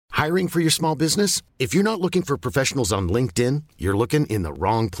Hiring for your small business? If you're not looking for professionals on LinkedIn, you're looking in the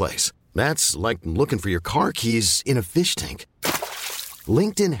wrong place. That's like looking for your car keys in a fish tank.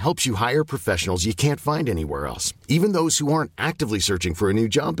 LinkedIn helps you hire professionals you can't find anywhere else, even those who aren't actively searching for a new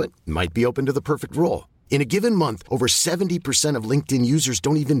job but might be open to the perfect role. In a given month, over 70% of LinkedIn users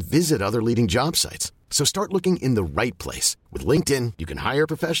don't even visit other leading job sites. So start looking in the right place. With LinkedIn, you can hire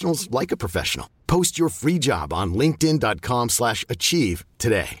professionals like a professional. Post your free job on linkedin.com/achieve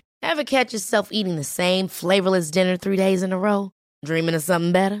today. Ever catch yourself eating the same flavorless dinner 3 days in a row? Dreaming of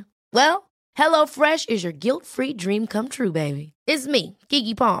something better? Well, HelloFresh is your guilt-free dream come true, baby. It's me,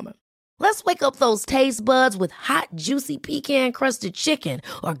 Keke Palmer. Let's wake up those taste buds with hot, juicy pecan-crusted chicken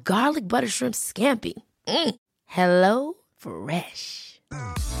or garlic butter shrimp scampi. Hello Fresh.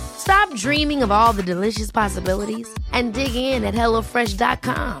 Stop dreaming of all the delicious possibilities and dig in at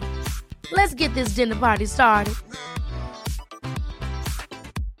HelloFresh.com. Let's get this dinner party started.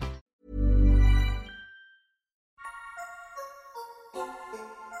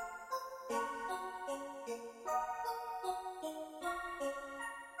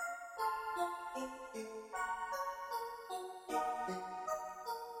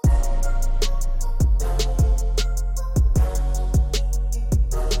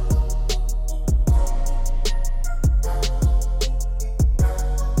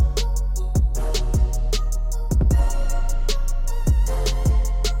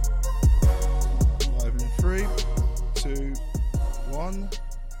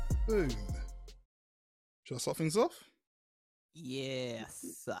 Boom. Shall I start things off?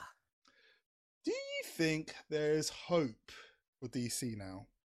 Yes. Do you think there is hope for DC now?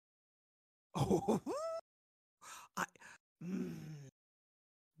 Oh,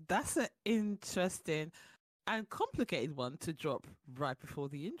 that's an interesting and complicated one to drop right before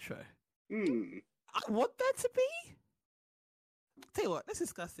the intro. I want that to be. Tell you what, let's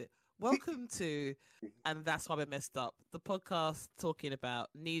discuss it. Welcome to, and that's why we messed up, the podcast talking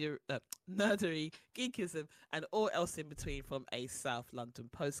about nerdery, geekism, and all else in between from a South London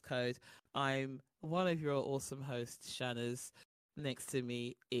postcode. I'm one of your awesome hosts, Shanners. Next to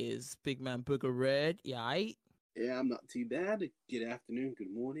me is Big Man Booger Red. Yay. Yeah, I'm not too bad. Good afternoon,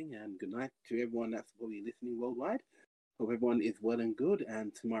 good morning, and good night to everyone that's probably listening worldwide. Hope everyone is well and good.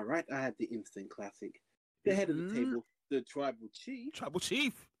 And to my right, I have the instant classic, the head of the table, the tribal chief. Tribal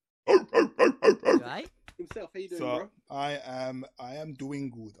chief. Right? Himself, how you doing, bro? I am doing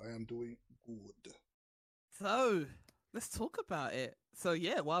good. I am doing good. So let's talk about it. So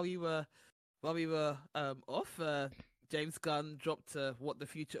yeah, while we were off, James Gunn dropped what the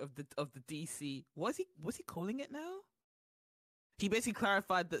future of the DC was he calling it now? He basically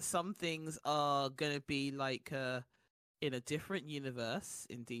clarified that some things are gonna be like in a different universe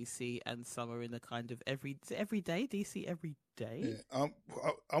in DC, and some are in a kind of everyday DC every day. Yeah,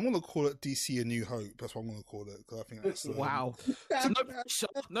 I want to call it DC A New Hope. That's what I'm going to call it, because I think that's wow.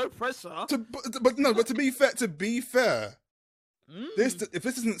 No pressure. But to be fair, if this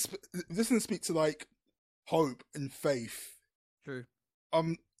doesn't speak to like hope and faith. True.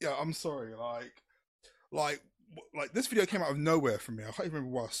 Yeah, I'm sorry. Like this video came out of nowhere for me. I can't even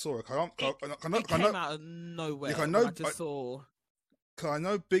remember where I saw it. It came out of nowhere. Yeah, I just saw. Cause I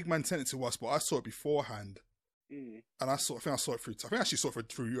know Big Man sent it to us, but I saw it beforehand, and I think I saw it through. I think I actually saw it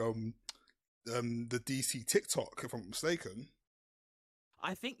through the DC TikTok, if I'm not mistaken.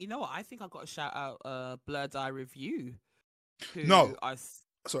 I think you know what. I think I got a shout out. Blurred Eye Review. No.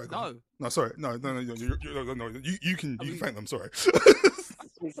 Sorry. No. Sorry. No. You can thank them. Sorry.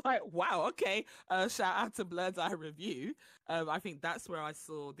 It's like, wow, okay. Shout out to Blurred Eye Review. I think that's where I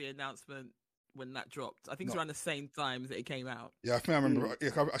saw the announcement when that dropped. I think it's around the same time that it came out. Yeah, I think I remember.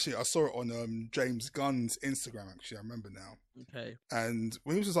 Actually, I saw it on James Gunn's Instagram. Actually, I remember now. Okay. And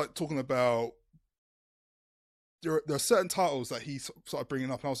when he was just like talking about, there are certain titles that he started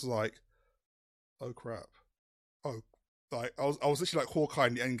bringing up, and I was like, oh crap, like I was literally like Hawkeye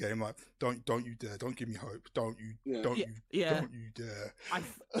in the Endgame, like don't you dare, don't give me hope, don't you dare.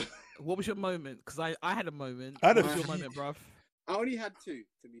 What was your moment? Because I had a moment. What was your moment, bruv? I only had two,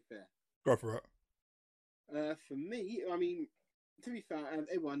 to be fair. Go for it. For me, I mean, to be fair,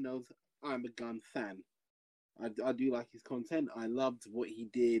 everyone knows I'm a Gunn fan. I do like his content. I loved what he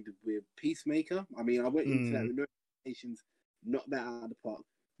did with Peacemaker. I mean, I went into that with no expectations, knocked that out of the park.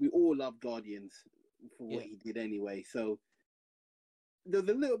 We all love Guardians for what he did anyway. So there's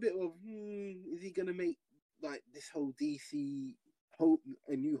a little bit of, is he going to make like this whole DC Hope,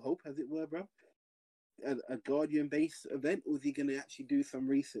 a new hope, as it were, bro? A Guardian-based event, or is he going to actually do some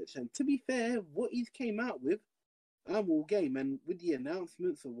research? And to be fair, what he's came out with, I'm all game. And with the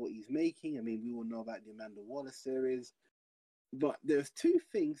announcements of what he's making, I mean, we all know about the Amanda Waller series. But there's two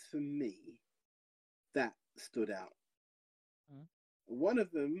things for me that stood out. Mm. One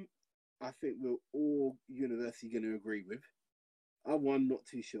of them, I think we're all universally going to agree with. Other one, not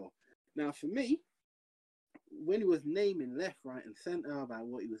too sure. Now, for me, when he was naming left, right, and centre about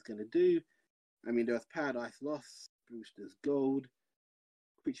what he was going to do, I mean, there was Paradise Lost, Brewster's Gold,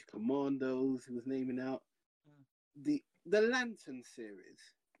 Creature Commandos, he was naming out. The Lantern series,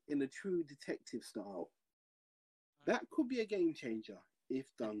 in a true detective style, that could be a game changer if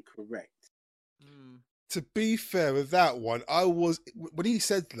done correct. To be fair with that one, when he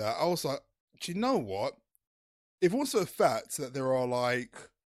said that, I was like, do you know what? If also the fact that there are like,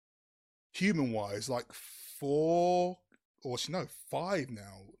 human-wise, like 4 or 5 now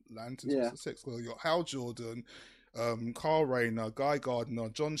Lanterns. Yeah. What's the 6? Well, you got Hal Jordan, Carl Rayner, Guy Gardner,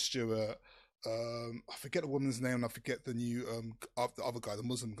 John Stewart. I forget the woman's name, and I forget the new the other guy, the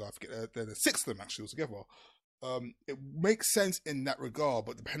Muslim guy. I forget the 6 of them actually altogether. It makes sense in that regard,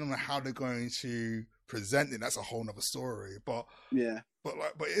 but depending on how they're going to present it, that's a whole nother story. But yeah, but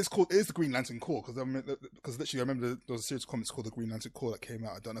it's the Green Lantern Corps, because literally I remember there was a series of comics called the Green Lantern Corps that came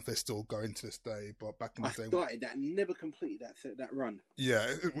out. I don't know if they're still going to this day, but back in the day, I started that, never completed that run. Yeah,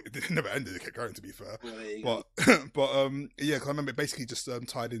 it never ended. It kept going, to be fair. Well, there you go. Yeah, because I remember it basically just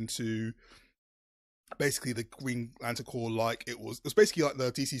tied into basically the Green Lantern Corps, like it was basically like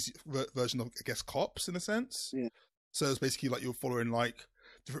the DC version of, I guess, Cops in a sense. Yeah. So it's basically like you're following like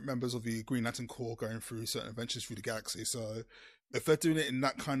different members of the Green Lantern Corps going through certain adventures through the galaxy. So if they're doing it in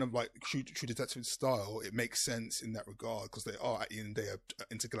that kind of like true detective style, it makes sense in that regard, because they are at the end of the day an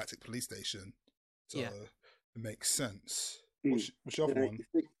intergalactic police station. So it makes sense. What's your other one?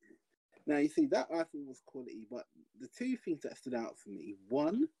 Now you see that I thought was quality, but the two things that stood out for me,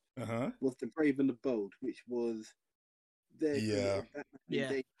 one was The Brave and the Bold, which was that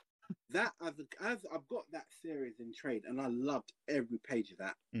I've got that series in trade, and I loved every page of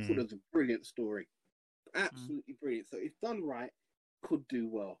that. I thought it was a brilliant story, absolutely brilliant. So if done right, could do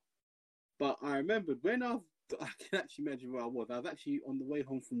well. But I remembered when I can actually imagine where I was. I was actually on the way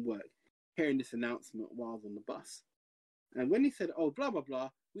home from work, hearing this announcement while I was on the bus, and when he said, "Oh, blah blah blah,"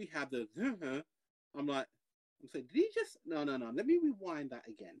 we have the. I'm saying, did he just? No. Let me rewind that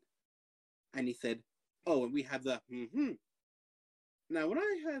again. And he said, "Oh, and we have the." Now, when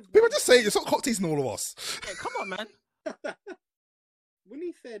I heard people just say, "It's not cock teasing all of us." Hey, come on, man. When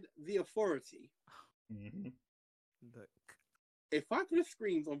he said the authority, Look, if I could have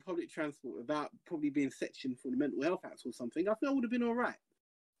screamed on public transport without probably being sectioned for the Mental Health Act or something, I think I would have been all right.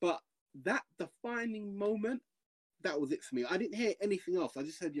 But that defining moment, that was it for me. I didn't hear anything else. I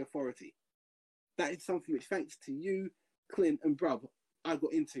just heard the authority. That is something which, thanks to you, Clint and Brub, I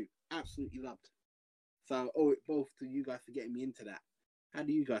got into. Absolutely loved. So I owe it both to you guys for getting me into that. How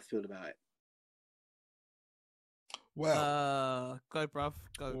do you guys feel about it? Well, go, bruv,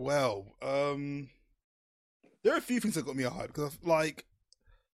 go. Well, there are a few things that got me hyped, because like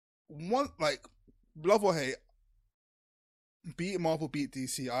love or hate, be it Marvel, be it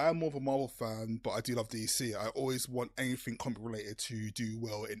DC, I am more of a Marvel fan, but I do love DC. I always want anything comic related to do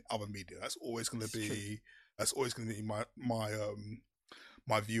well in other media. That's always going to be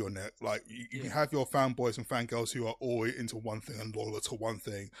my view on it. Like you have your fanboys and fangirls who are always into one thing and loyal to one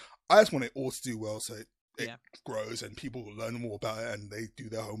thing. I just want it all to do well, so it grows and people learn more about it, and they do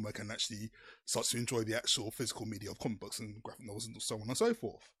their homework and actually start to enjoy the actual physical media of comic books and graphic novels and so on and so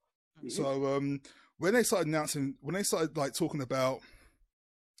forth. Mm-hmm. So when they started like talking about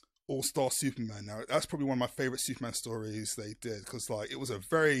All-Star Superman, now that's probably one of my favorite Superman stories they did, because like it was a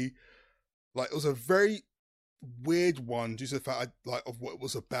very weird one due to the fact of what it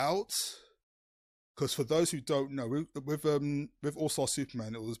was about. Because for those who don't know, with All-Star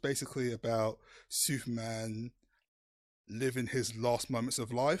Superman, it was basically about Superman living his last moments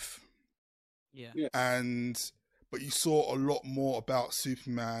of life. Yeah. But you saw a lot more about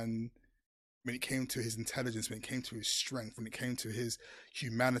Superman when it came to his intelligence, when it came to his strength, when it came to his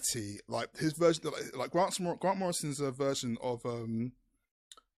humanity. Like his version, like Grant Morrison's version of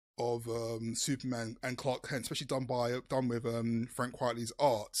Superman and Clark Kent, especially done with Frank Quitely's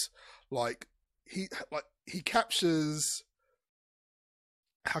art. Like he captures,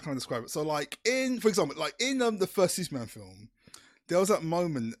 how can I describe it? So for example, in the first Superman film, there was that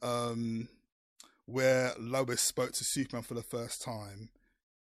moment where Lois spoke to Superman for the first time,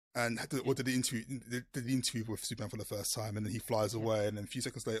 and did the interview with Superman for the first time, and then he flies away, and then a few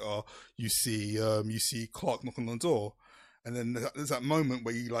seconds later you see Clark knocking on the door, and then there's that moment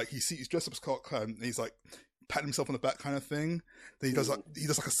where he's dressed up as Clark Kent, and he's like patting himself on the back kind of thing. Then he does a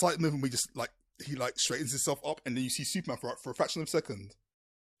slight movement where he straightens himself up, and then you see Superman for a fraction of a second.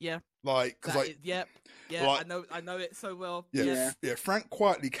 Yeah. Like, because yeah, like, I know it so well. Yeah, Frank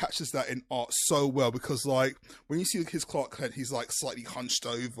quietly catches that in art so well, because like when you see his Clark Kent, he's like slightly hunched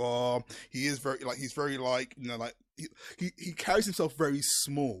over. He is he's very like, you know, like he carries himself very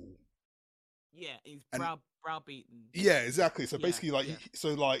small. Yeah, he's And- browbeaten. Yeah, exactly. So Yeah, basically, like, yeah.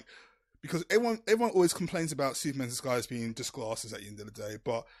 because everyone always complains about Superman's disguise being just glasses at the end of the day,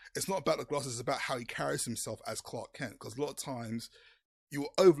 but it's not about the glasses; it's about how he carries himself as Clark Kent. Because a lot of times you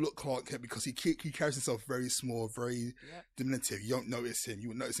will overlook Clark Kent because he carries himself very small, very diminutive. You don't notice him. You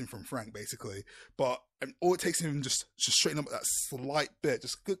would notice him from Frank, basically. But all it takes him just straighten up that slight bit,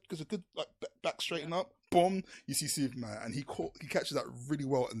 just a good like back straighten up, boom, you see Superman, and he catches that really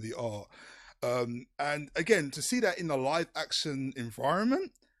well in the art. And again, to see that in a live action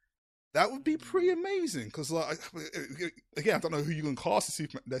environment, that would be pretty amazing. Because like, again, I don't know who you can cast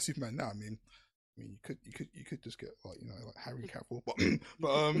as Superman now. I mean, you could just get like, you know, like Harry Cavill, but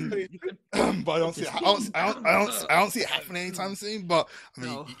I don't see it. I don't see it happening anytime soon. But I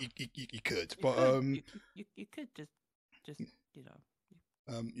mean, you could. But you could just you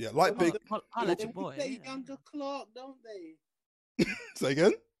know. Yeah, like big. I'll let your boy. They younger Clark, don't they? Say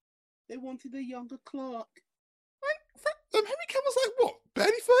again. They wanted a younger Clark. Henry Cavill's like what?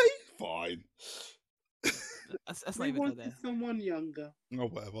 Barely 30? Fine. That's not They even go wanted there. someone younger. Oh,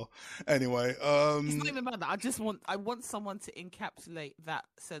 whatever. Anyway, It's not even about that. I want someone to encapsulate that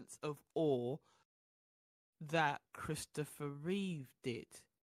sense of awe that Christopher Reeve did.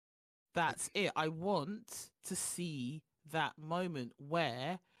 That's it. I want to see that moment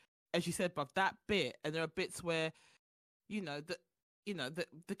where, as you said, bruv, that bit, and there are bits where, the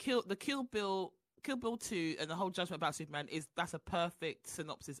Kill Bill 2 and the whole judgment about Superman that's a perfect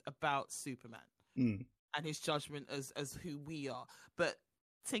synopsis about Superman and his judgment as who we are. But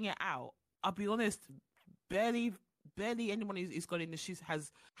sing it out, I'll be honest, barely anyone who's gone in the shoes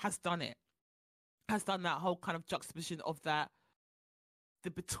has done it. Has done that whole kind of juxtaposition of that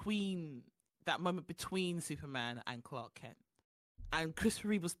moment between Superman and Clark Kent. And Christopher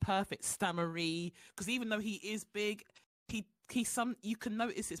Reeve was perfect, stammery, because even though he is big, you can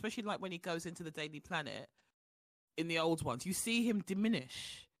notice it, especially like when he goes into the Daily Planet in the old ones. You see him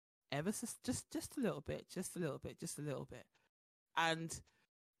diminish ever so just a little bit. And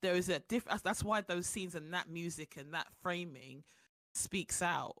there is a difference. That's why those scenes and that music and that framing speaks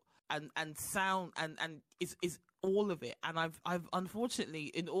out and sound and is all of it. And I've unfortunately,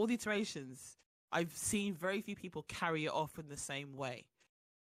 in all the iterations, I've seen very few people carry it off in the same way.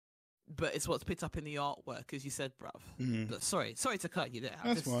 But it's what's picked up in the artwork, as you said, bruv. But sorry to cut you there.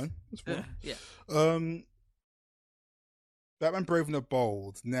 That's fine. Yeah. Batman Brave and the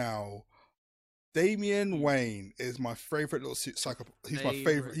Bold. Now, Damian Wayne is my favorite little psychopath. He's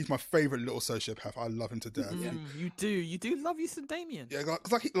my favorite little sociopath. I love him to death. You do love you some Damian. Yeah, if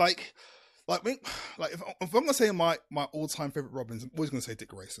I'm gonna say my all-time favorite Robins, I'm always gonna say Dick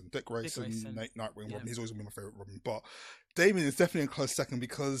Grayson. Nightwing Robin. He's always gonna be my favorite Robin. But Damian is definitely a close second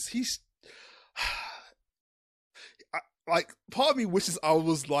because he's part of me wishes I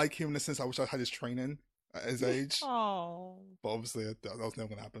was like him in the sense I wish I had his training at his age. Oh, but obviously that was never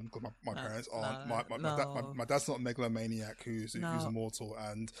gonna happen because my parents aren't. My dad's not a megalomaniac who's immortal,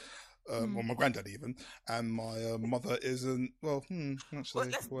 and well, my granddad even, and my mother isn't. Well, actually,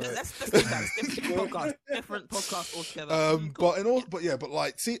 let's do that. Different podcast altogether. But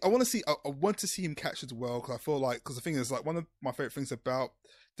like, see, I want to see him captured well, because I feel like, because the thing is, like, one of my favorite things about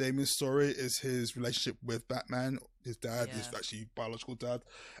Damian's story is his relationship with Batman, his dad, his actually biological dad,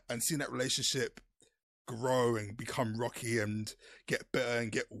 and seeing that relationship grow and become rocky and get better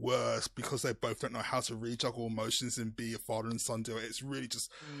and get worse because they both don't know how to really juggle emotions and be a father and son duo. It's really just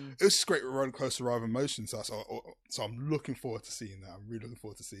it's just great roller coaster ride of emotions. So I'm looking forward to seeing that. I'm really looking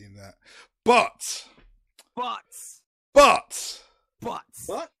forward to seeing that. But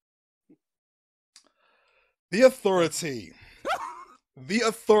the Authority. The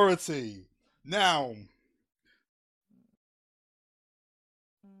Authority. Now,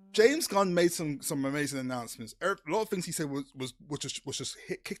 James Gunn made some amazing announcements. A lot of things he said was just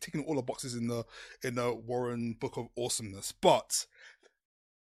ticking all the boxes in the Warren Book of Awesomeness. But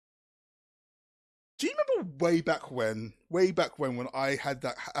do you remember way back when I had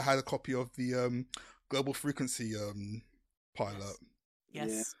a copy of the Global Frequency pilot? Yes.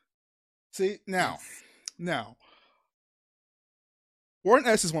 Yeah. See, now Warren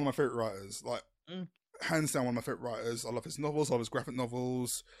Ellis is one of my favorite writers. Like, hands down, one of my favorite writers. I love his novels. I love his graphic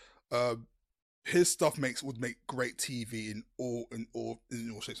novels. His stuff would make great TV in all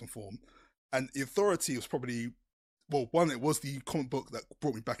shapes and form. And The Authority was probably, well, one, it was the comic book that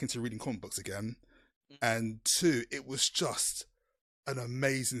brought me back into reading comic books again, and two, it was just an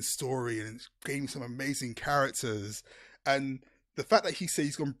amazing story and it gave me some amazing characters. And the fact that he said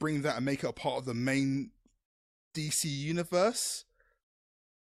he's going to bring that and make it a part of the main DC universe.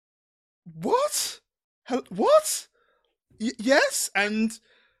 What? What? Yes, and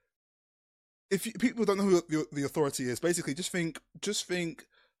if people don't know who the Authority is, basically just think.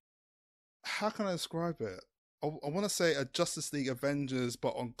 How can I describe it? I want to say a Justice League Avengers,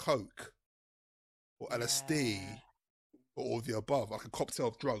 but on coke or LSD or all of the above, like a cocktail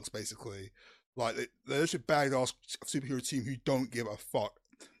of drugs, basically. Like they're just a badass superhero team who don't give a fuck.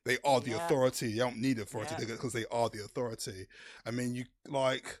 They are the Authority. They don't need authority because they are the Authority. I mean, you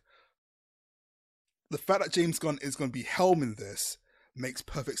like the fact that James Gunn is going to be helming this makes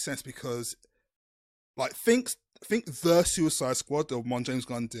perfect sense because, like, think the Suicide Squad, the one James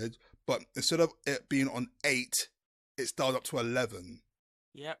Gunn did. But instead of it being on 8, it's dialed up to 11.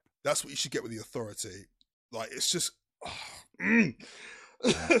 Yep. That's what you should get with the Authority. Like, it's just...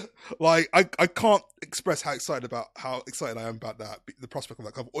 like, I can't express how excited I am about that, the prospect of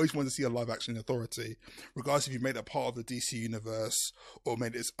that. I've always wanted to see a live-action Authority. Regardless if you made it part of the DC universe or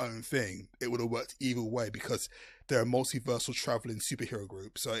made it its own thing, it would have worked either way because they're a multiversal traveling superhero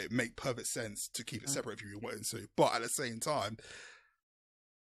group. So it makes perfect sense to keep it separate if you wanted to. But at the same time...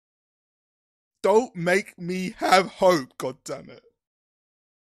 don't make me have hope, god damn it.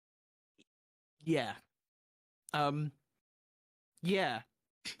 Yeah. Yeah.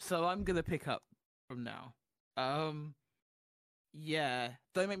 So I'm gonna pick up from now. Yeah.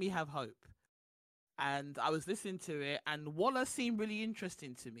 Don't make me have hope. And I was listening to it, and Waller seemed really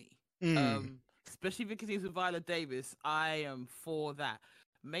interesting to me. Especially because he's with Viola Davis. I am for that.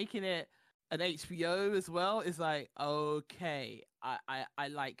 Making it an HBO as well is like, okay, I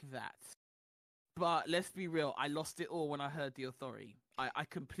like that. But let's be real, I lost it all when I heard The Authority. I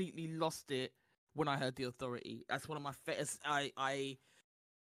completely lost it when I heard The Authority. That's one of my favorites.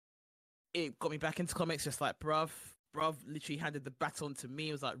 It got me back into comics, just like bruv literally handed the baton to me.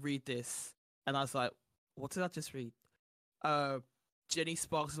 It was like, read this. And I was like, what did I just read? Jenny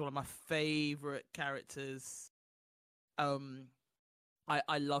Sparks is one of my favorite characters. I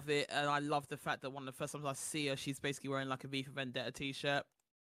love it, and I love the fact that one of the first times I see her, she's basically wearing like a V for Vendetta t-shirt,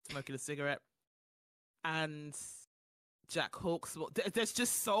 smoking a cigarette. And Jack Hawks. There's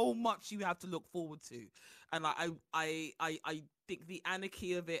just so much you have to look forward to, and I think the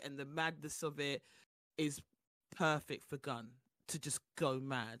anarchy of it and the madness of it is perfect for Gunn to just go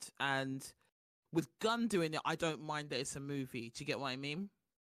mad. And with Gunn doing it, I don't mind that it's a movie. Do you get what I mean?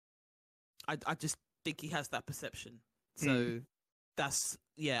 I just think he has that perception. So that's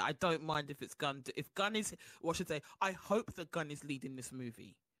I don't mind if it's Gunn. If Gunn is, what should I say? I hope that Gunn is leading this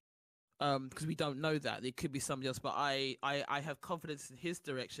movie. Because we don't know that. It could be somebody else, but I have confidence in his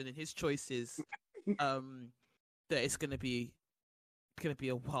direction and his choices. That it's gonna be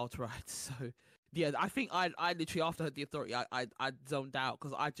a wild ride. So yeah, I think I literally after I heard The Authority, I zoned out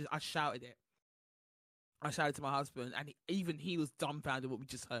because I shouted it. I shouted to my husband, and even he was dumbfounded what we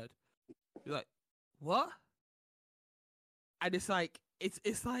just heard. He was like, "What?" And it's like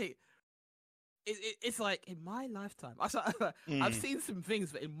it's like. It's like in my lifetime, I've seen some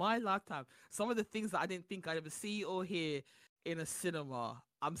things, but in my lifetime, some of the things that I didn't think I'd ever see or hear in a cinema,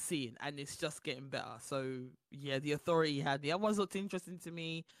 I'm seeing, and it's just getting better. So yeah, The Authority had the other ones looked interesting to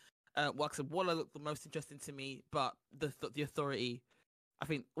me. Waller looked the most interesting to me, but the Authority, I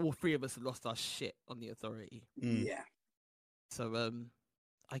think all three of us have lost our shit on The Authority. Yeah. So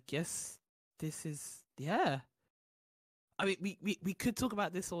I guess this is I mean, we could talk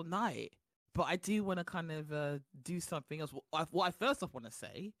about this all night. But I do want to kind of do something else. What I first off want to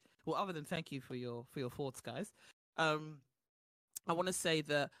say, well, other than thank you for your thoughts, guys, I want to say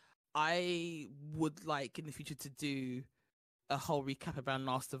that I would like in the future to do a whole recap about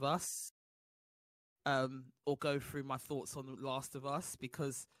Last of Us, or go through my thoughts on Last of Us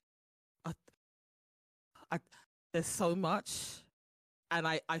because there's so much. And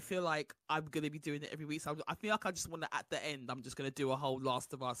I feel like I'm going to be doing it every week. So I feel like I just want to, at the end, I'm just going to do a whole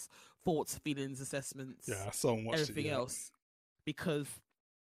Last of Us thoughts, feelings, assessments, so much everything else. Because,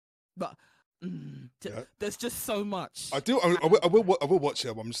 there's just so much. I will watch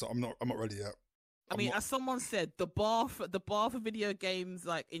it, but I'm not ready yet. I mean, as someone said, the bar for video games,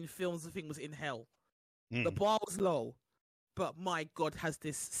 like in films, the thing was in hell. The bar was low, but my God, has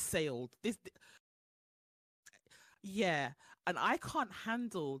this sailed. And I can't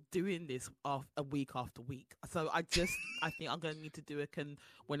handle doing this a week after week. So I think I'm going to need to do it. And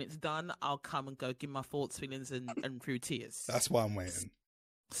when it's done, I'll come and go give my thoughts, feelings, and through tears. That's why I'm waiting.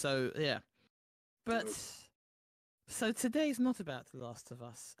 So, yeah. But, so today's not about The Last of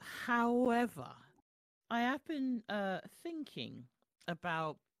Us. However, I have been thinking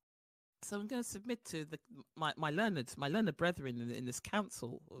about. So I'm going to submit to my learned brethren in this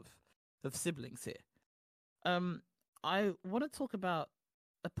council of siblings here. I want to talk about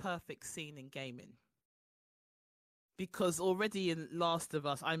a perfect scene in gaming, because already in Last of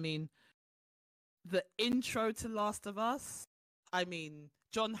Us, I mean, the intro to Last of Us, I mean,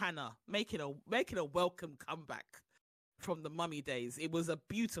 John Hannah making a welcome comeback from the Mummy days. It was a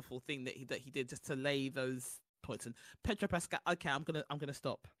beautiful thing that he did, just to lay those points. And Pedro Pascal. Okay, I'm gonna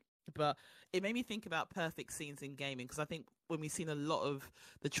stop. But it made me think about perfect scenes in gaming, because I think when we've seen a lot of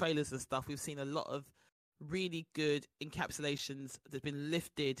the trailers and stuff, we've seen a lot of really good encapsulations that's been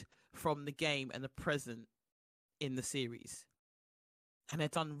lifted from the game and the present in the series, and they're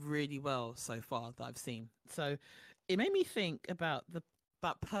done really well so far that I've seen. So it made me think about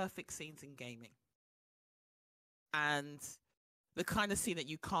perfect scenes in gaming, and the kind of scene that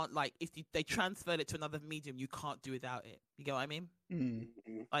you can't, like, if they transferred it to another medium, you can't do without it. You get what I mean?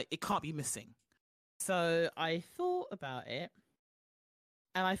 Mm-hmm. Like, it can't be missing. So I thought about it,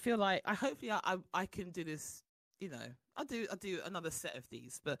 and I feel like hopefully I can do this. You know, I'll do another set of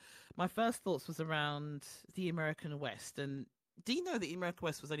these. But my first thoughts was around the American West. And do you know that the American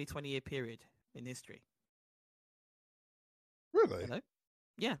West was only 20-year period in history? Really? Hello?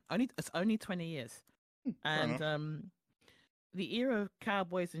 Yeah, it's only 20 years. And the era of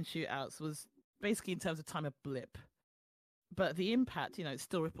cowboys and shootouts was basically, in terms of time, a blip. But the impact, you know, it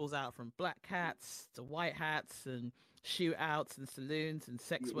still ripples out from black hats to white hats and shootouts and saloons and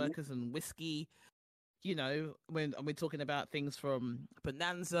sex workers and whiskey. You know, when we're talking about things from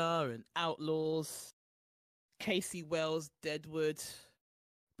Bonanza and Outlaws, Casey Wells, Deadwood,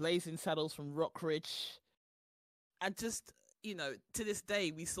 Blazing Saddles from Rockridge. And just, you know, to this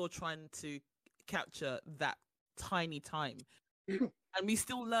day, we still trying to capture that tiny time. And we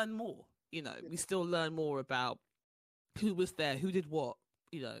still learn more, you know, we still learn more about who was there, who did what,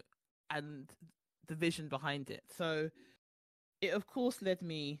 you know, and the vision behind it. So it, of course, led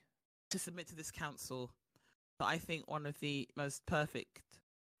me to submit to this council that I think one of the most perfect,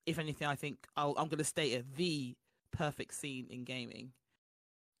 if anything, I think I'm going to state it, the perfect scene in gaming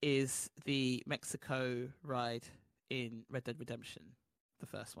is the Mexico ride in Red Dead Redemption, the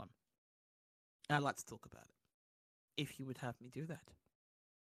first one. And I'd like to talk about it, if you would have me do that.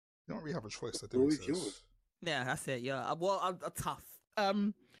 You don't really have a choice. That there is. Yeah, that's it. Yeah, well, I'm tough.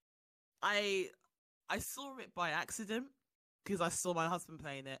 I saw it by accident because I saw my husband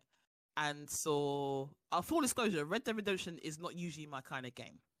playing it, and saw. Full disclosure: Red Dead Redemption is not usually my kind of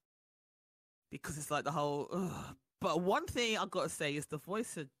game, because it's like the whole. Ugh. But one thing I got to say is the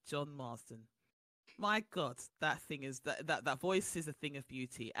voice of John Marston. My God, that thing is that voice is a thing of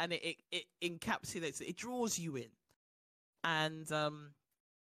beauty, and it encapsulates it. It draws you in. And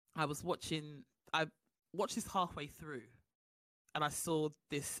I watched this halfway through, and I saw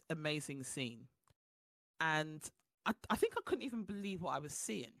this amazing scene, and I think I couldn't even believe what I was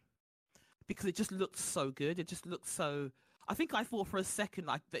seeing, because it just looked so good. It just looked so. I think I thought for a second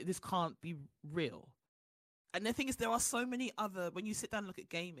like that this can't be real. And the thing is, there are so many other, when you sit down and look at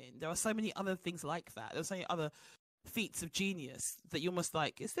gaming, there are so many other things like that. There's so many other feats of genius that you're almost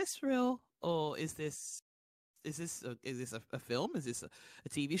like, is this real? Or is this a film? Is this a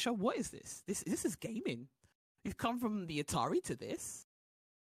TV show? What is this? This is gaming. We've come from the Atari to this.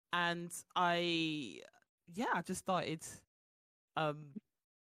 And I just started, I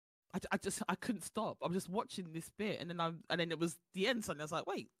couldn't stop. I was just watching this bit, and then it was the end, suddenly I was like,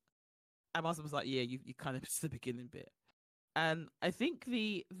 wait. And my husband was like, yeah, you kind of missed the beginning bit. And I think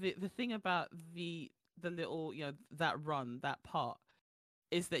the thing about the little, you know, that run, that part,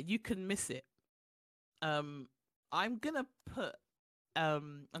 is that you can miss it. I'm gonna put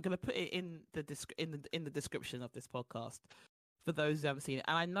it in the description of this podcast for those who haven't seen it.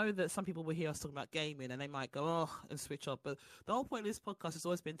 And I know that some people will hear us talking about gaming and they might go, oh, and switch off. But the whole point of this podcast has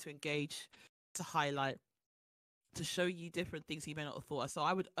always been to engage, to highlight, to show you different things you may not have thought. So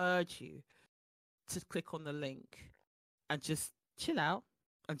I would urge you to click on the link and just chill out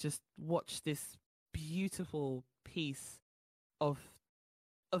and just watch this beautiful piece of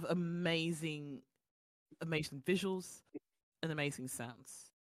amazing visuals and amazing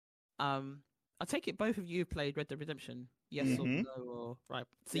sounds. I take it both of you have played Red Dead Redemption, yes or no, or right?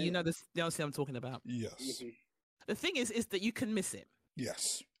 So you know this. You know what I'm talking about. Yes. Mm-hmm. The thing is that you can miss it.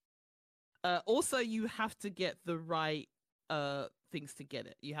 Yes. Also, you have to get the right things to get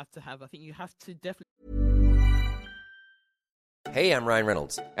it. You have to have. I think you have to definitely. Hey, I'm Ryan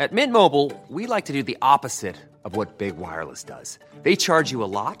Reynolds. At Mint Mobile, we like to do the opposite of what Big Wireless does. They charge you a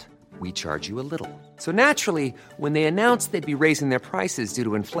lot. We charge you a little. So naturally, when they announced they'd be raising their prices due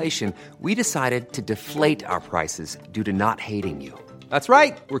to inflation, we decided to deflate our prices due to not hating you. That's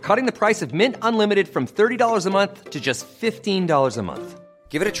right. We're cutting the price of Mint Unlimited from $30 a month to just $15 a month.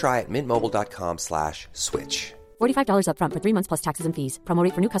 Give it a try at mintmobile.com/switch. $45 up front for 3 months plus taxes and fees. Promo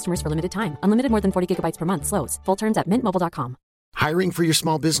rate for new customers for limited time. Unlimited more than 40 gigabytes per month. Slows full terms at mintmobile.com. Hiring for your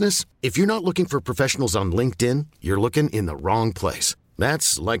small business? If you're not looking for professionals on LinkedIn, you're looking in the wrong place.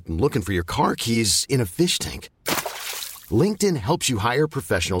 That's like looking for your car keys in a fish tank. LinkedIn helps you hire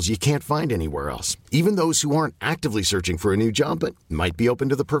professionals you can't find anywhere else, even those who aren't actively searching for a new job but might be open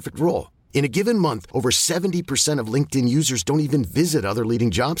to the perfect role. In a given month, over 70% of LinkedIn users don't even visit other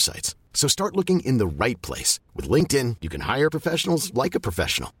leading job sites. So start looking in the right place. With LinkedIn, you can hire professionals like a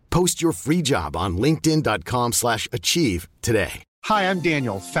professional. Post your free job on linkedin.com/achieve today. Hi, I'm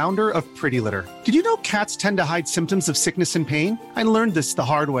Daniel, founder of Pretty Litter. Did you know cats tend to hide symptoms of sickness and pain? I learned this the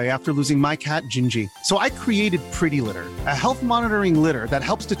hard way after losing my cat, Gingy. So I created Pretty Litter, a health monitoring litter that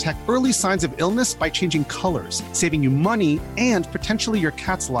helps detect early signs of illness by changing colors, saving you money and potentially your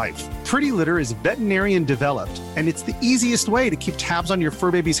cat's life. Pretty Litter is veterinarian developed, and it's the easiest way to keep tabs on your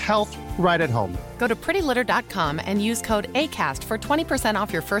fur baby's health right at home. Go to prettylitter.com and use code ACAST for 20%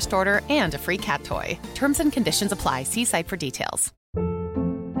 off your first order and a free cat toy. Terms and conditions apply. See site for details.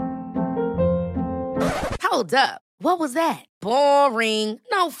 Hold up. What was that? Boring.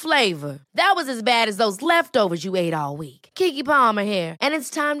 No flavor. That was as bad as those leftovers you ate all week. Keke Palmer here, and it's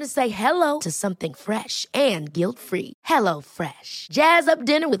time to say hello to something fresh and guilt-free. Hello Fresh. Jazz up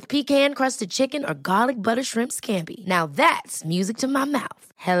dinner with pecan-crusted chicken or garlic butter shrimp scampi. Now that's music to my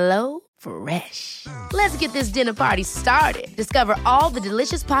mouth. Hello Fresh. Let's get this dinner party started. Discover all the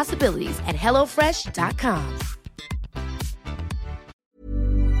delicious possibilities at hellofresh.com.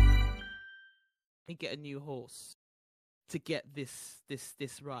 Get a new horse to get this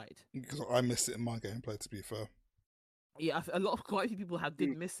ride, Because I missed it in my gameplay, to be fair. Yeah, quite a few people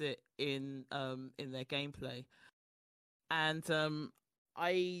did miss it in their gameplay, and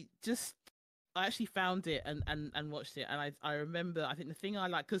I actually found it and watched it, and I remember, I think the thing I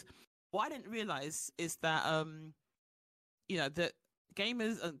like, because what I didn't realize is that that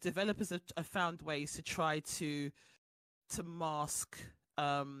gamers developers have found ways to try to mask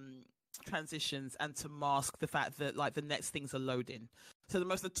transitions and to mask the fact that like the next things are loading. So the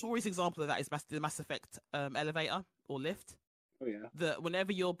most notorious example of that is the Mass Effect elevator or lift. Oh yeah. That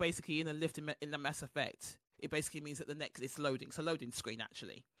whenever you're basically in a lift in the Mass Effect, it basically means that the next is loading. So loading screen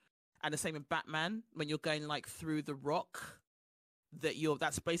actually. And the same in Batman, when you're going like through the rock,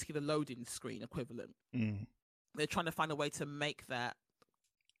 that's basically the loading screen equivalent. Mm. They're trying to find a way to make that,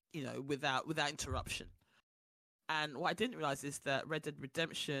 without interruption. And what I didn't realize is that Red Dead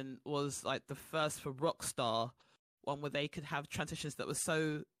Redemption was like the first for Rockstar one where they could have transitions that were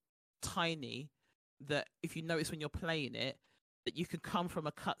so tiny that if you notice when you're playing it, that you could come from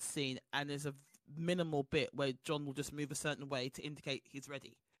a cutscene and there's a minimal bit where John will just move a certain way to indicate he's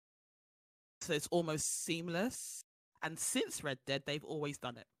ready. So it's almost seamless. And since Red Dead, they've always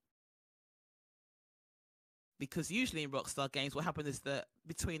done it. Because usually in Rockstar games, what happens is that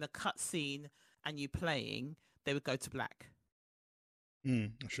between a cutscene and you playing, they would go to black.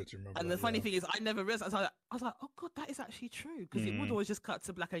 I should remember. And the funny thing is, I never realized. I was like, oh god, that is actually true, because it would always just cut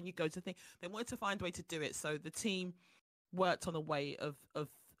to black and you go to the thing. They wanted to find a way to do it, so the team worked on a way of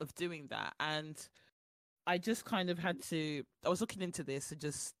doing that. And I just kind of had to. I was looking into this and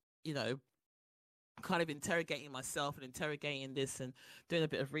just kind of interrogating myself and interrogating this and doing a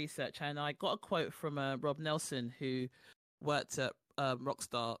bit of research. And I got a quote from Rob Nelson, who worked at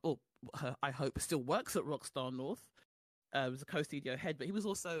Rockstar, or I hope still works at Rockstar North. Was a co-studio head, but he was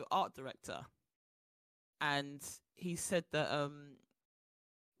also art director. And he said that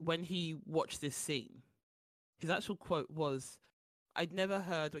when he watched this scene, his actual quote was, "I'd never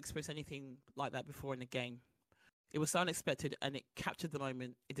heard or experienced anything like that before in a game. It was so unexpected and it captured the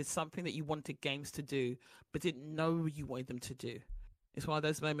moment. It did something that you wanted games to do, but didn't know you wanted them to do. It's one of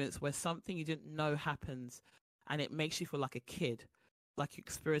those moments where something you didn't know happens and it makes you feel like a kid, like you're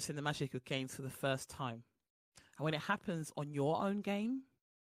experiencing the magic of games for the first time. And when it happens on your own game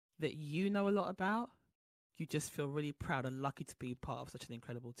that you know a lot about, you just feel really proud and lucky to be part of such an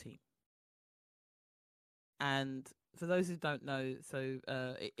incredible team." And for those who don't know, so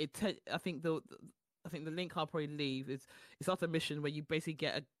I think the link I'll probably leave is it's after a mission where you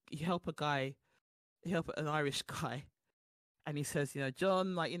basically you help an Irish guy, and he says,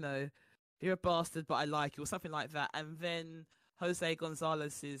 "John, you're a bastard, but I like you," or something like that. And then Jose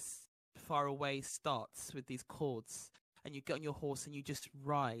Gonzalez's Far Away starts with these chords, and you get on your horse and you just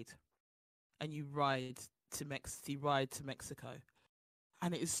ride, and you ride to Mexico,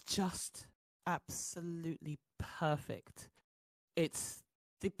 and it is just absolutely perfect. It's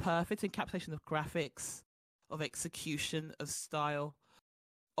the perfect encapsulation of graphics, of execution, of style,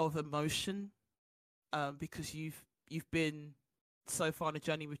 of emotion, because you've been so far on a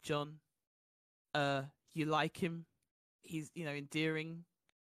journey with John. You like him, he's endearing,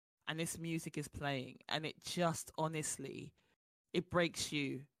 and this music is playing, and it just honestly, it breaks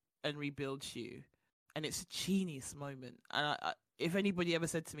you and rebuilds you, and it's a genius moment. And if anybody ever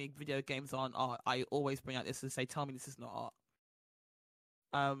said to me video games aren't art, I always bring out this and say, tell me this is not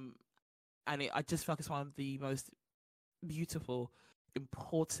art. And I just feel like it's one of the most beautiful,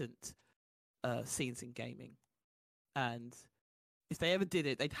 important scenes in gaming. And if they ever did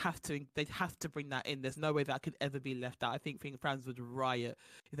it, they'd have to bring that in. There's no way that could ever be left out. I think fans would riot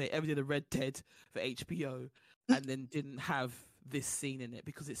if they ever did a Red Dead for HBO and then didn't have this scene in it,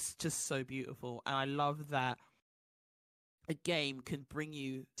 because it's just so beautiful. And I love that a game can bring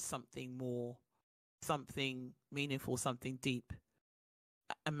you something more, something meaningful, something deep,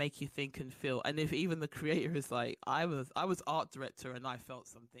 and make you think and feel. And if even the creator is like, I was art director and I felt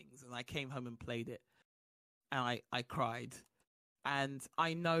some things, and I came home and played it and I cried. And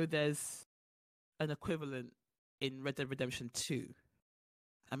I know there's an equivalent in Red Dead Redemption 2.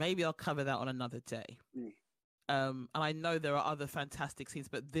 And maybe I'll cover that on another day. And I know there are other fantastic scenes,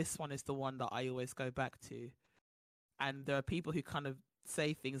 but this one is the one that I always go back to. And there are people who kind of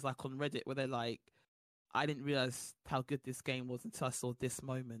say things like on Reddit where they're like, I didn't realize how good this game was until I saw this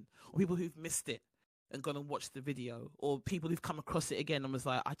moment. Or people who've missed it and gone and watched the video. Or people who've come across it again and was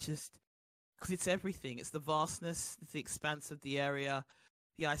like, because it's everything. It's the vastness, it's the expanse of the area,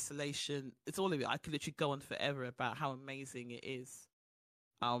 the isolation. It's all of it. I could literally go on forever about how amazing it is.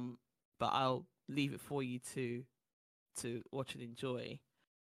 But I'll leave it for you to watch and enjoy.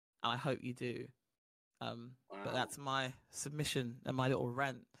 And I hope you do. But that's my submission and my little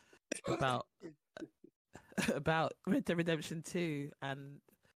rant about about Red Dead Redemption 2 and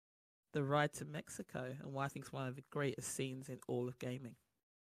the ride to Mexico, and why I think it's one of the greatest scenes in all of gaming.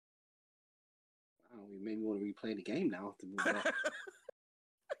 Wow, you made me want to replay the game now.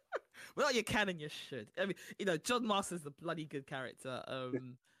 Well, you can and you should. I mean, John Marston's a bloody good character. I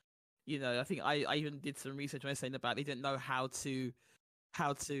think I even did some research when I was saying about they didn't know how to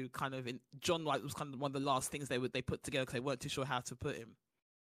kind of John White was kind of one of the last things they put together because they weren't too sure how to put him,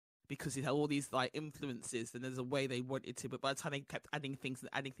 because he had all these like influences and there's a way they wanted to, but by the time they kept adding things,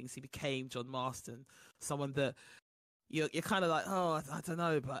 he became John Marston, someone that you're kind of like, oh, I don't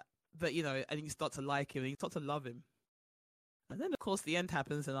know, but and you start to like him and you start to love him, and then of course the end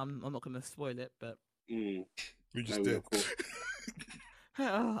happens, and I'm not going to spoil it, but we just did.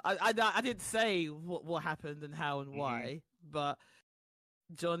 I didn't say what happened and how and why, but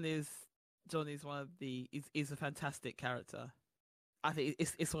John is one of is a fantastic character. I think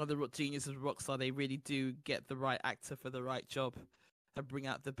it's one of the geniuses of Rockstar. They really do get the right actor for the right job and bring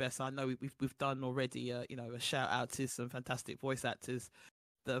out the best. I know we've done already a shout out to some fantastic voice actors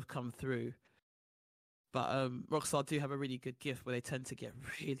that have come through, but Rockstar do have a really good gift where they tend to get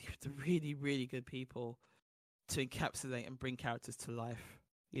really, really good people to encapsulate and bring characters to life,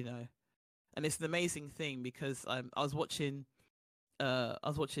 and it's an amazing thing because I was watching my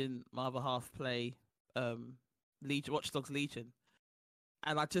other half play Watch Dogs Legion,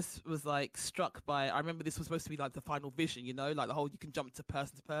 and I just was like struck by, I remember this was supposed to be like the final vision, like the whole you can jump to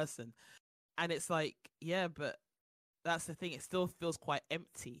person, and it's like, yeah, but that's the thing, it still feels quite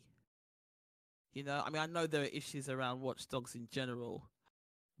empty. I mean, I know there are issues around Watch Dogs in general,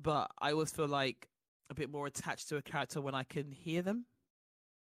 but I always feel like a bit more attached to a character when I can hear them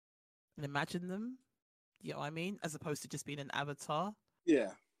and imagine them. You know what I mean? As opposed to just being an avatar.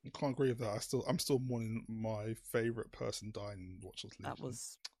 Yeah. I can't agree with that. I'm still mourning my favourite person dying in Watch Dogs Legion. That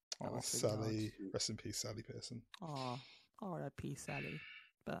was Sally. Rest in peace, Sally Pearson. Oh, R.I.P. Sally.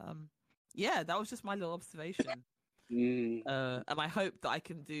 But yeah, that was just my little observation. And I hope that I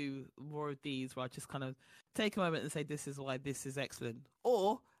can do more of these where I just kind of take a moment and say, this is why this is excellent,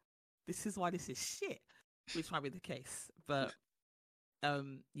 or this is why this is shit, which might be the case. But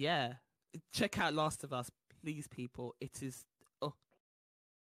yeah, check out Last of Us, please, people. It is. Oh,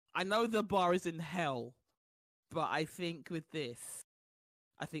 I know the bar is in hell, but I think with this,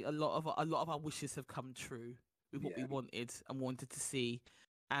 I think a lot of our wishes have come true with what we wanted and wanted to see,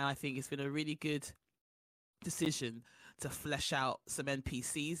 and I think it's been a really good decision to flesh out some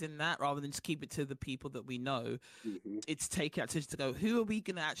NPCs in that rather than just keep it to the people that we know. It's taking decision to go, who are we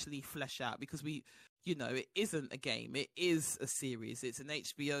going to actually flesh out? Because we, it isn't a game, it is a series, it's an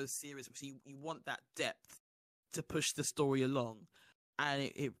HBO series, so you want that depth to push the story along,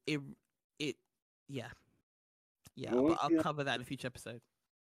 and but I'll cover that in a future episode.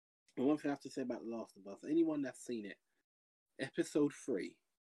 One thing I have to say about The Last of Us, anyone that's seen it, episode 3.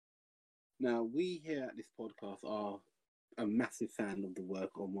 Now, we here at this podcast are a massive fan of the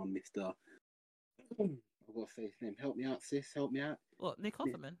work on one Mr. I've got to say his name. Help me out, sis. Help me out. What, Nick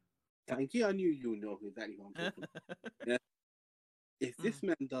Offerman? Thank you. I knew you'll know exactly what I'm talking about. Yeah. If this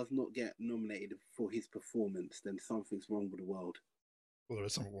man does not get nominated for his performance, then something's wrong with the world. Well, there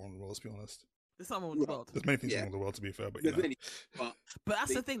is something wrong with the world, let's be honest. There's something wrong with the world. There's many things wrong with the world, to be fair, but you know. But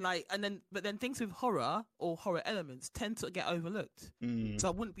that's the thing, like, but then things with horror or horror elements tend to get overlooked. So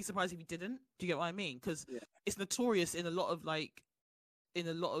I wouldn't be surprised if he didn't. Do you get what I mean? Because it's notorious in a lot of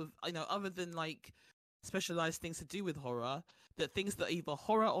other than like specialized things to do with horror, that things that are either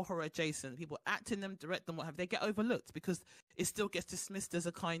horror or horror adjacent, people act in them, direct them, what have they, get overlooked because it still gets dismissed as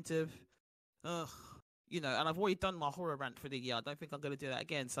a kind of, and I've already done my horror rant for the year. I don't think I'm going to do that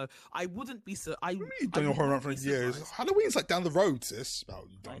again. So I wouldn't be so. You've done your horror rant for the year. Halloween's like down the road, sis.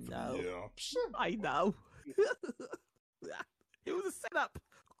 I know. I know. It was a setup.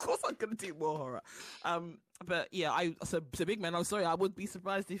 Of course, I'm going to do more horror. But yeah, so Big Man, I'm sorry. I would be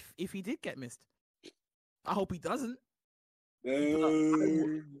surprised if he did get missed. I hope he doesn't.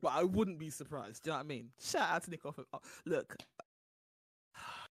 But I wouldn't be surprised. Do you know what I mean? Shout out to Nick Offerman. Look,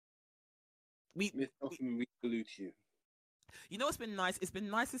 we salute you. You know what's been nice? It's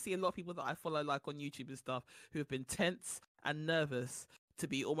been nice to see a lot of people that I follow, like on YouTube and stuff, who have been tense and nervous to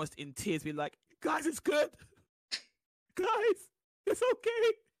be almost in tears, be like, "Guys, it's good. Guys, it's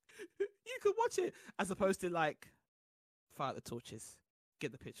okay. You can watch it," as opposed to like, "Fire the torches,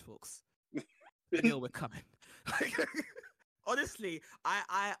 get the pitchforks. Neil, we're coming." Honestly,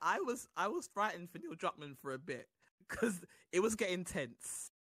 I was frightened for Neil Druckmann for a bit because it was getting tense.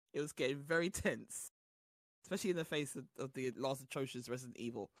 It was getting very tense, especially in the face of the last atrocious Resident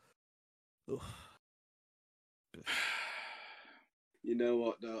Evil. Ugh. You know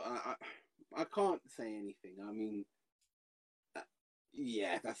what though? I can't say anything. I mean,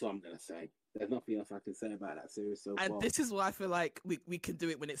 yeah, that's what I'm gonna say. There's nothing else I can say about that series so far. And this is why I feel like we can do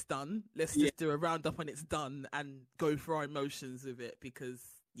it when it's done. Let's just do a roundup when it's done and go through our emotions with it because,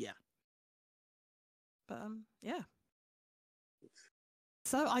 yeah. But, yeah.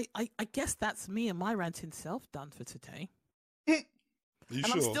 So I guess that's me and my ranting self done for today. Are you and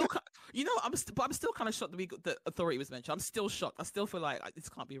sure? I'm still, I'm still kind of shocked that the Authority was mentioned. I'm still shocked. I still feel like this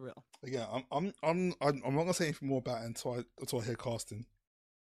can't be real. Yeah, I'm not gonna say anything more about it until I hear casting.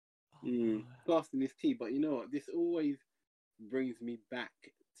 Casting is key, but you know what? This always brings me back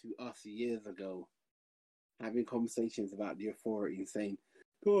to us years ago, having conversations about the Authority and saying,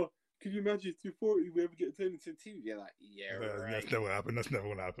 "Oh, can you imagine if the Authority would ever get turned into a TV?" You're like, "Yeah, right." That's never gonna happen. That's never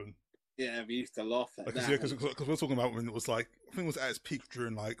gonna happen. Yeah, we used to laugh at that. Because we're talking about when it was like, I think it was at its peak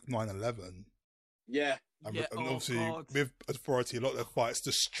during like 9/11. Yeah. And obviously with Authority, a lot of their fights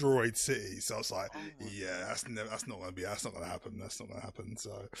destroyed cities. So I was like, that's not gonna happen.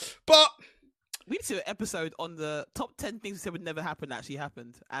 So, but we need to do an episode on the top 10 things we said would never happen actually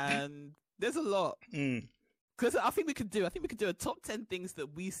happened, and there's a lot. Because I think we could do a top 10 things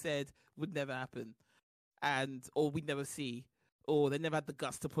that we said would never happen, or we'd never see, or they never had the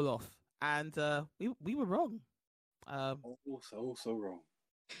guts to pull off, and we were wrong. So wrong.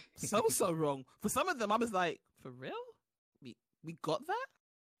 So wrong. For some of them, I was like, for real? We got that?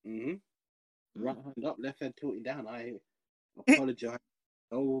 Right hand up, left hand tilting down. I apologize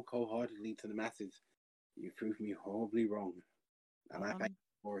so cold-heartedly to the masses. You proved me horribly wrong, and I thank you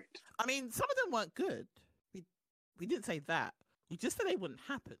for it. I mean, some of them weren't good. We didn't say that. We just said they wouldn't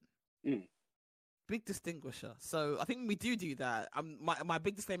happen. Big distinguisher. So I think when we do that, my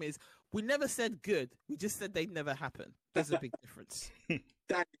big disclaimer is we never said good. We just said they'd never happen. There's a big difference.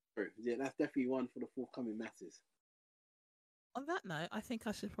 That's true. Yeah, that's definitely one for the forthcoming masses. On that note, I think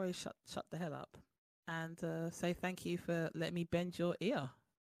I should probably shut the hell up and say thank you for letting me bend your ear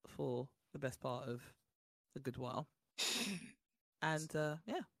for the best part of a good while. And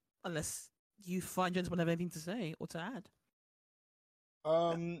yeah, unless you find gentlemen have anything to say or to add.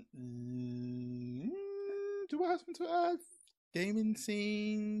 Do I have something to add? Gaming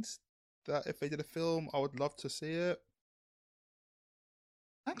scenes that if they did a film, I would love to see it.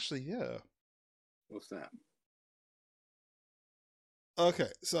 Actually, yeah. What's that?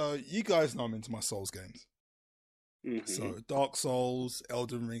 Okay, so you guys know I'm into my Souls games. So Dark Souls,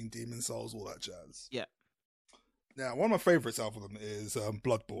 Elden Ring, Demon Souls, all that jazz. Yeah. Now, one of my favorites out of them is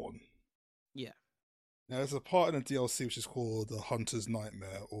Bloodborne. Yeah. Now, there's a part in the DLC which is called the Hunter's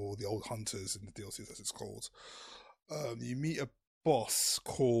Nightmare, or the Old Hunters in the DLC, as it's called. You meet a boss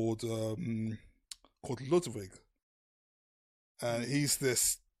called Ludwig, and he's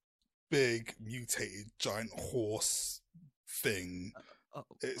this big mutated giant horse thing.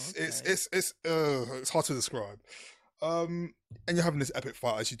 It's hard to describe. And you're having this epic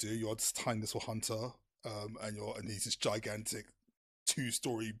fight as you do. You're this tiny little hunter, and he's this gigantic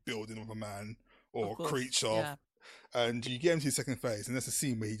 2-story building of a man or Of course, creature, yeah. and you get him to the second phase, and there's a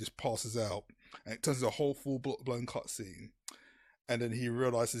scene where he just passes out, and it turns into a whole full-blown cutscene, and then he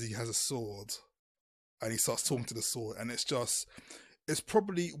realizes he has a sword, and he starts talking to the sword, and it's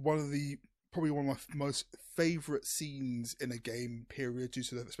probably one of my most favorite scenes in a game period, due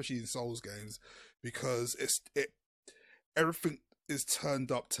to that, especially in Souls games, because everything is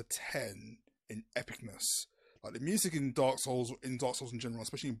turned up to 10 in epicness. Like the music in Dark Souls in general,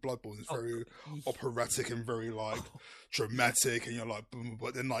 especially in Bloodborne, is very operatic and very like dramatic, and you're like, boom,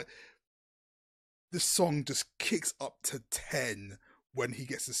 but then like this song just kicks up to 10 when he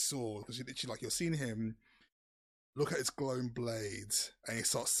gets his sword, because you're seeing him look at his glowing blades, and he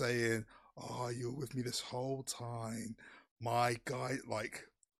starts saying, "Oh, you're with me this whole time, my guiding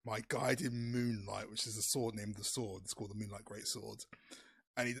moonlight," which is the sword named the sword. It's called the Moonlight Greatsword.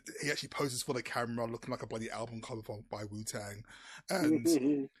 And he actually poses for the camera, looking like a bloody album cover by Wu-Tang. And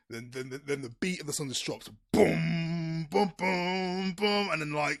then the beat of the song just drops, boom, boom, boom, boom, and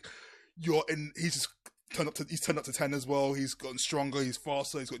then like he's turned up to 10 as well. He's gotten stronger, he's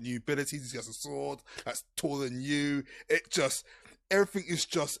faster, he's got new abilities, he has a sword that's taller than you. Everything is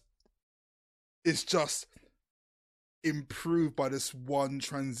just improved by this one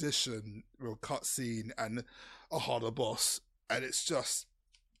transition, real cutscene, and a harder boss. And it's just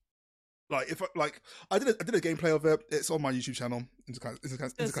like, I did a gameplay of it. It's on my YouTube channel.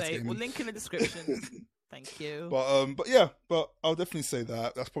 We'll link in the description. Thank you. But I'll definitely say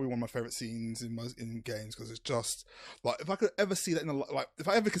that's probably one of my favorite scenes in games, because it's just like, if I could ever see that if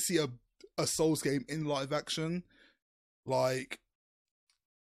I ever could see a Souls game in live action, like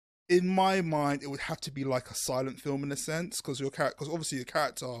in my mind, it would have to be like a silent film in a sense, because obviously the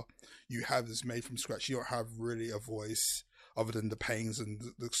character you have is made from scratch. You don't have really a voice other than the pains and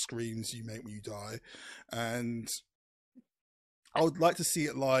the screams you make when you die. And I would like to see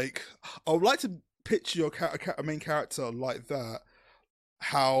it I would like to picture a main character like that,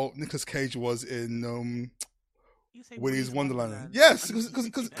 how Nicolas Cage was in Willy's Wonderland. Yes,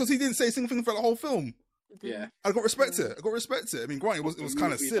 because he didn't say a single thing throughout the whole film. Yeah, I got respect it. I mean, granted, it was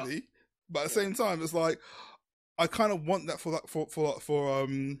kind of silly, but at the same time, it's like I kind of want that for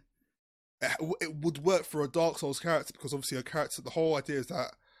it would work for a Dark Souls character, because obviously a character, the whole idea is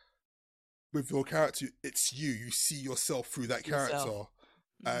that with your character, it's you see yourself through that character,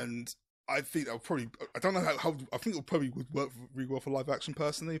 and I think I don't know how I think it probably would work really well for live action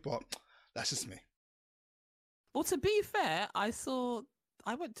personally, but that's just me. Well, to be fair, I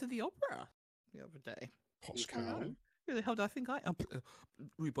went to the opera the other day. Posh cow. Who the hell do I think I am?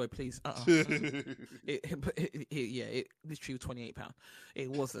 Rude boy, please. It literally was £28. It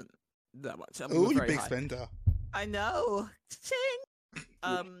wasn't that much. Oh, you big spender. I know. Ching.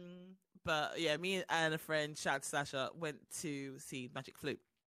 But yeah, me and a friend, shout out to Sasha, went to see Magic Flute.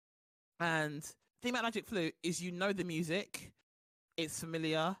 And the thing about Magic Flute is, the music, it's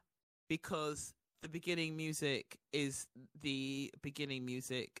familiar, because the beginning music is the beginning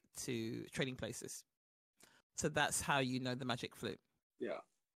music to Trading Places. So that's how you know the Magic Flute. Yeah.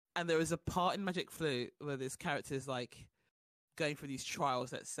 And there is a part in Magic Flute where this character is like going through these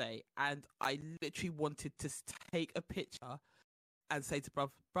trials, let's say, and I literally wanted to take a picture and say to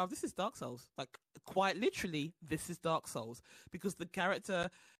bruv, this is Dark Souls. Like, quite literally, this is Dark Souls. Because the character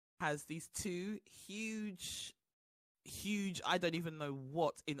has these two huge, I don't even know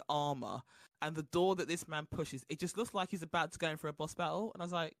what, in armor. And the door that this man pushes, it just looks like he's about to go in for a boss battle. And I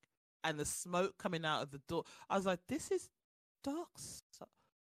was like, and the smoke coming out of the door. I was like, this is Dark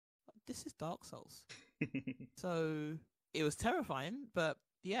Souls. So it was terrifying, but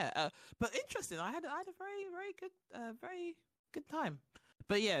yeah, but interesting. I had a very good time.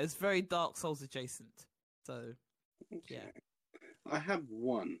 But yeah, it's very Dark Souls adjacent. So yeah, I have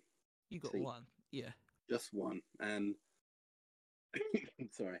one. You got one, yeah, just one, and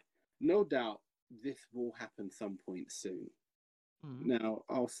sorry, no doubt this will happen some point soon. Now,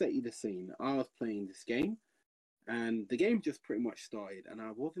 I'll set you the scene. I was playing this game, and the game just pretty much started, and I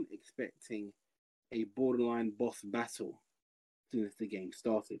wasn't expecting a borderline boss battle as soon as the game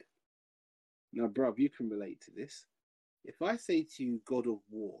started. Now, bruv, you can relate to this. If I say to you God of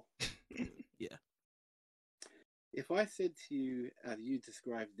War, yeah. If I said to you, as you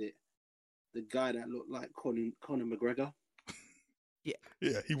described it, the guy that looked like Conor McGregor.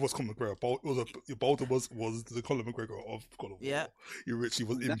 Yeah, he was Conor McGregor. Boulder was the Conor McGregor of God of War. Yeah. He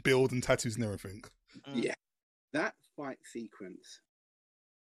literally was in build and tattoos and everything. Yeah. That fight sequence,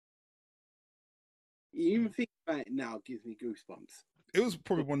 you even think about it now, gives me goosebumps. It was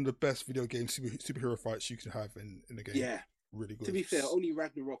probably one of the best video game superhero fights you could have in the game. Yeah. Really good. To be fair, only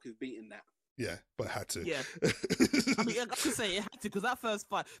Ragnarok has beaten that. Yeah, but had to. Yeah. I mean, I could say it had to because that first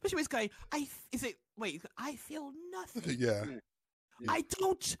fight, especially when it's going, I feel nothing. Yeah. I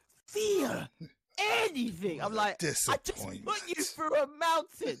don't feel anything. I'm like, I just put you through a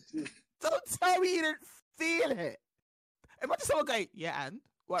mountain. Don't tell me you didn't feel it. Imagine someone going, yeah, and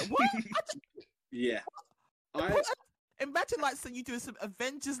like what? Yeah. Imagine like so you do some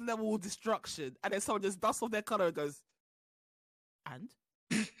Avengers level destruction, and then someone just dusts off their color and goes, and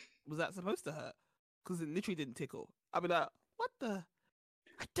was that supposed to hurt? Because it literally didn't tickle. I'd be like, what the?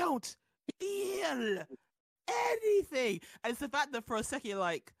 I don't feel anything. And it's the fact that for a second you're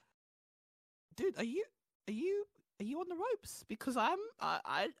like, dude, are you on the ropes? Because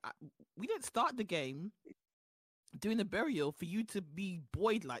we didn't start the game doing the burial for you to be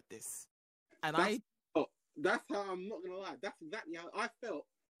buoyed like this. And that's how I'm not gonna lie. That's exactly how I felt.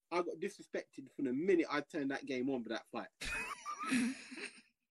 I got disrespected from the minute I turned that game on for that fight.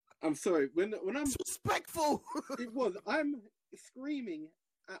 I'm sorry. When I'm disrespectful, it was. I'm screaming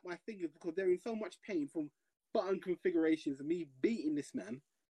at my fingers because they're in so much pain from button configurations of me beating this man.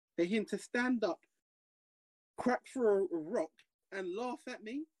 For him to stand up, crack through a rock, and laugh at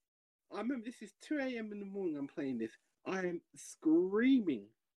me. I remember this is 2 a.m. in the morning. I'm playing this. I am screaming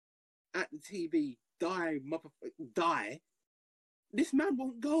at the TV, die. This man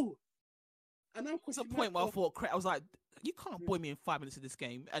won't go. And I'm at the point where I was like, you can't buoy me in 5 minutes of this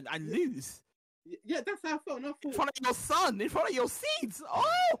game and lose. Yeah, that's how I felt. And I thought, in front of your son, in front of your seeds.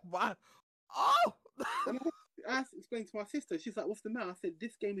 Oh, my. Oh. And I explained to my sister, she's like, what's the matter? I said,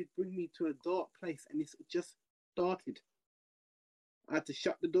 this game is bringing me to a dark place and it's just started. I had to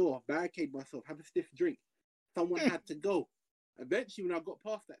shut the door, barricade myself, have a stiff drink. Someone had to go. Eventually, when I got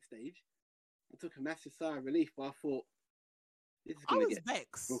past that stage, I took a massive sigh of relief, but I thought, this is going to get...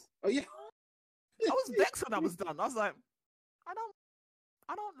 vexed. Oh, yeah. I was vexed when I was done. I was like, I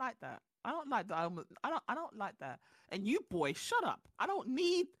don't like that. I don't like that. I don't like that. And you, boy, shut up. I don't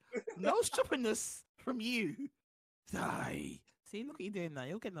need no stupidness from you. Die. See, look what you're doing now.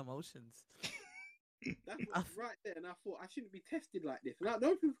 You're getting emotions. That's right there. And I thought I shouldn't be tested like this.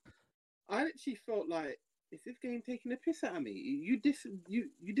 And I actually felt like, is this game taking a piss out of me? You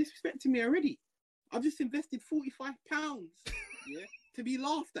disrespecting me already. I've just invested £45, to be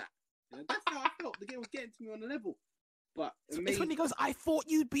laughed at. That's how I felt. The game was getting to me on a level. But it's when he goes, I thought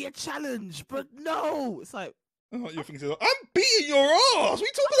you'd be a challenge, but no. It's like, you're thinking, I'm beating your ass. What are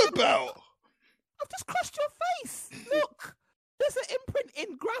you talking about? I've just crushed your face. Look, there's an imprint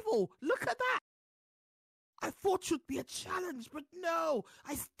in gravel. Look at that. I thought you'd be a challenge, but no,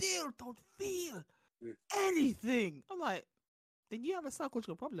 I still don't feel anything. I'm like, then you have a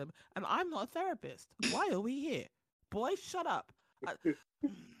psychological problem, and I'm not a therapist. Why are we here? Boy, shut up.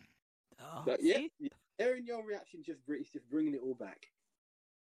 But yeah, hearing your reaction, just bringing it all back.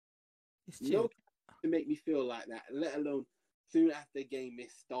 It's true. No to make me feel like that, let alone soon after the game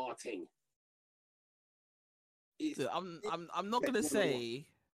is starting. So I'm not gonna say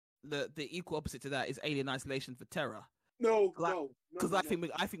that the equal opposite to that is Alien Isolation for Terror. No, because I think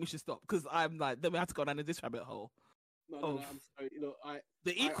we should stop. Because I'm like, then we have to go down in this rabbit hole. No, I'm sorry.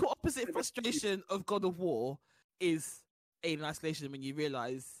 The equal opposite frustration of God of War is Alien Isolation when you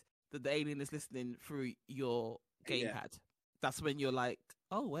realize that the alien is listening through your gamepad. That's when you're like,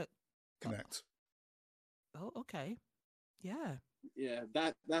 oh, what? Connect. Oh, okay. Yeah. Yeah,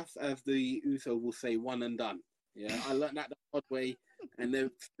 that's as the Uso will say, one and done. Yeah, I learned that the hard way, and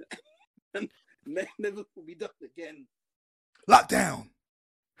then never will be done again. Lockdown.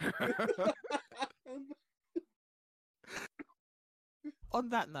 On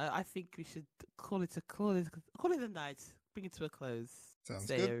that note, I think we should call it a night. Bring it to a close. Sounds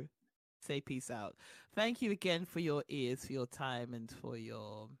good. Say peace out. Thank you again for your ears, for your time, and for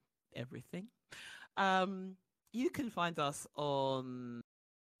your everything. You can find us on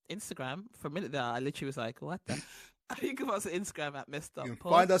Instagram. For a minute there, I literally was like, what the? You can find us on Instagram at Messed Up Pod. You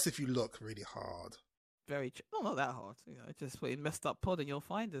can find us if you look really hard. No, not that hard. Just put in Messed Up Pod and you'll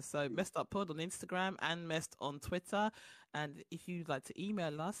find us. So Messed Up Pod on Instagram and Messed on Twitter. And if you'd like to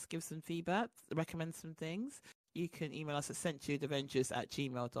email us, give some feedback, recommend some things, you can email us at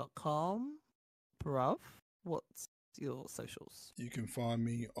centuryadventures@gmail.com. Bruv, what's your socials? You can find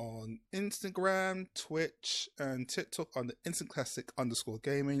me on Instagram, Twitch, and TikTok under Instant Classic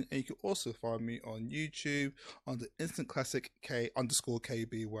 _gaming. And you can also find me on YouTube under Instant Classic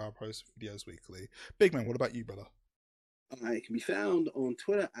K_KB, where I post videos weekly. Big man, what about you, brother? I can be found on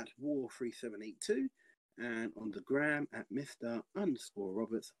Twitter at War3782 and on the gram at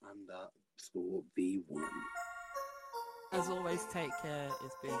Mr_Roberts_V1. As always, take care.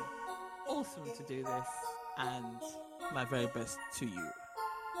 It's been awesome to do this, and my very best to you.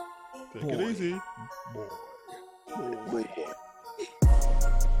 Take it easy. Boy.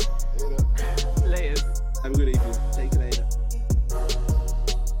 Laters. Have a good evening. Take it later.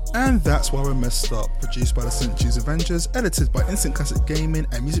 And that's why we're messed up. Produced by the St. Jude's Avengers, edited by Instant Classic Gaming,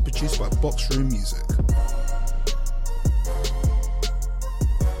 and music produced by Boxroom Music.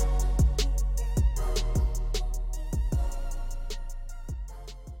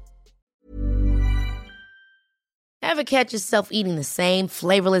 Ever catch yourself eating the same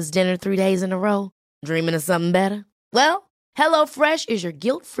flavorless dinner 3 days in a row? Dreaming of something better? Well, HelloFresh is your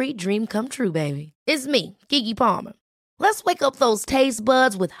guilt-free dream come true, baby. It's me, Keke Palmer. Let's wake up those taste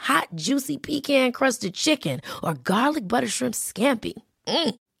buds with hot, juicy pecan-crusted chicken or garlic butter shrimp scampi.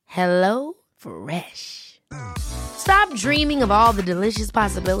 Hello Fresh. Stop dreaming of all the delicious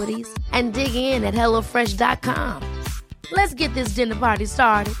possibilities and dig in at HelloFresh.com. Let's get this dinner party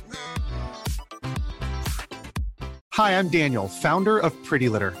started. Hi, I'm Daniel, founder of Pretty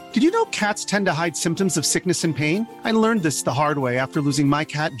Litter. Did you know cats tend to hide symptoms of sickness and pain? I learned this the hard way after losing my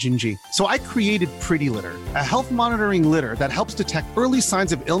cat, Gingy. So I created Pretty Litter, a health monitoring litter that helps detect early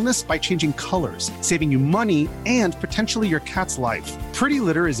signs of illness by changing colors, saving you money and potentially your cat's life. Pretty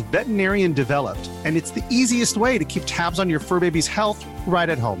Litter is veterinarian developed, and it's the easiest way to keep tabs on your fur baby's health right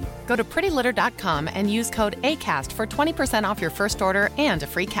at home. Go to prettylitter.com and use code ACAST for 20% off your first order and a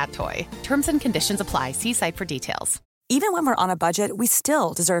free cat toy. Terms and conditions apply. See site for details. Even when we're on a budget, we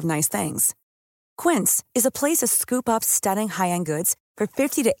still deserve nice things. Quince is a place to scoop up stunning high-end goods for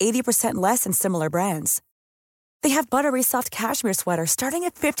 50 to 80% less than similar brands. They have buttery soft cashmere sweaters starting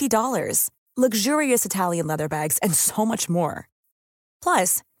at $50, luxurious Italian leather bags, and so much more.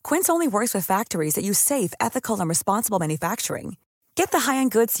 Plus, Quince only works with factories that use safe, ethical, and responsible manufacturing. Get the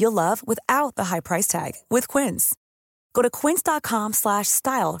high-end goods you'll love without the high price tag with Quince. Go to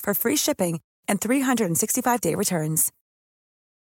quince.com/style for free shipping and 365-day returns.